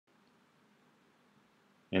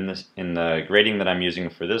In the grading that I'm using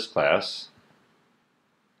for this class,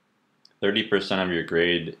 30% of your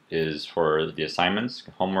grade is for the assignments,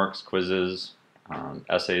 homeworks, quizzes,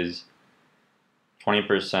 essays,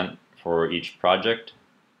 20% for each project,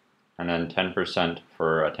 and then 10%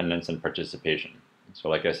 for attendance and participation. So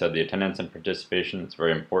like I said, the attendance and participation is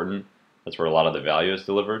very important. That's where a lot of the value is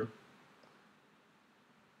delivered.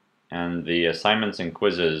 And the assignments and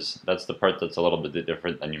quizzes, that's the part that's a little bit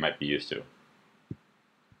different than you might be used to.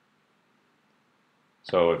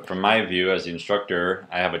 So from my view as the instructor,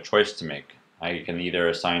 I have a choice to make. I can either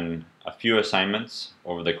assign a few assignments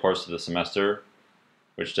over the course of the semester,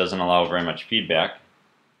 which doesn't allow very much feedback,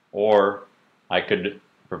 or I could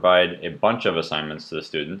provide a bunch of assignments to the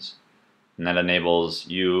students, and that enables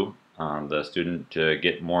you, the student, to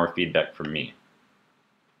get more feedback from me.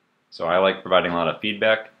 So I like providing a lot of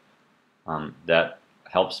feedback. That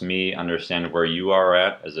helps me understand where you are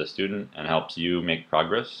at as a student and helps you make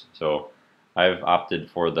progress. So I've opted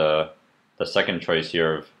for the second choice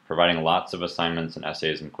here of providing lots of assignments and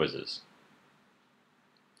essays and quizzes.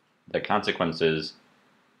 The consequence is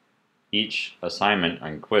each assignment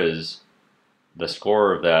and quiz, the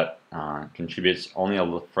score of that contributes only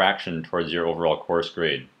a fraction towards your overall course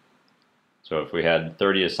grade. So if we had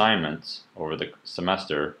 30 assignments over the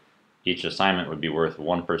semester, each assignment would be worth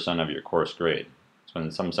 1% of your course grade. So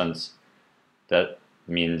in some sense, that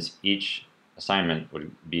means each assignment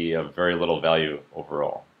would be of very little value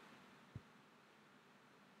overall.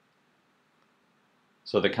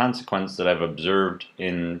 So the consequence that I've observed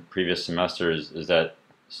in previous semesters is that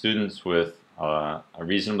students with a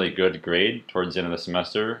reasonably good grade towards the end of the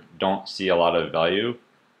semester don't see a lot of value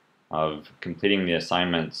of completing the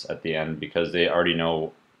assignments at the end because they already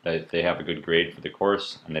know that they have a good grade for the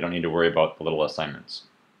course and they don't need to worry about the little assignments.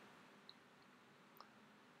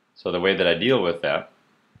 So the way that I deal with that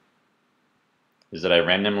is that I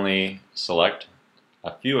randomly select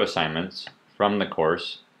a few assignments from the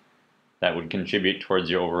course that would contribute towards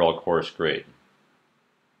your overall course grade.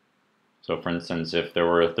 So for instance, if there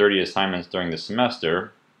were 30 assignments during the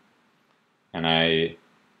semester and I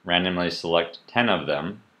randomly select 10 of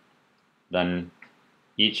them, then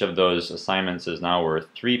each of those assignments is now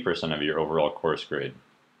worth 3% of your overall course grade.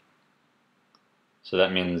 So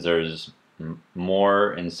that means there's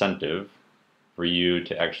more incentive for you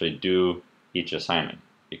to actually do each assignment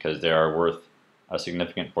because they are worth a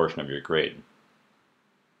significant portion of your grade.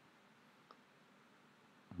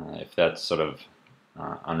 If that's sort of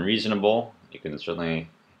unreasonable, you can certainly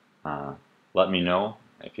let me know.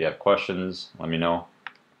 If you have questions, let me know.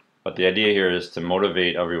 But the idea here is to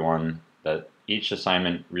motivate everyone that each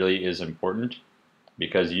assignment really is important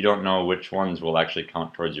because you don't know which ones will actually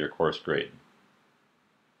count towards your course grade.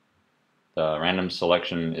 The random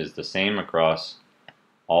selection is the same across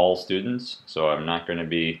all students, so I'm not going to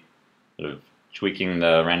be sort of tweaking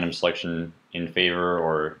the random selection in favor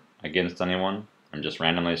or against anyone. I'm just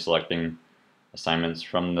randomly selecting assignments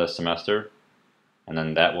from the semester, and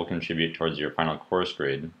then that will contribute towards your final course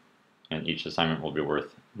grade, and each assignment will be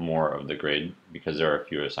worth more of the grade because there are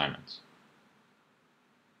fewer assignments.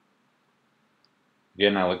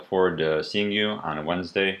 Again, I look forward to seeing you on a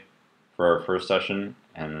Wednesday for our first session,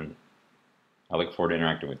 and I look forward to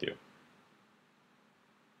interacting with you.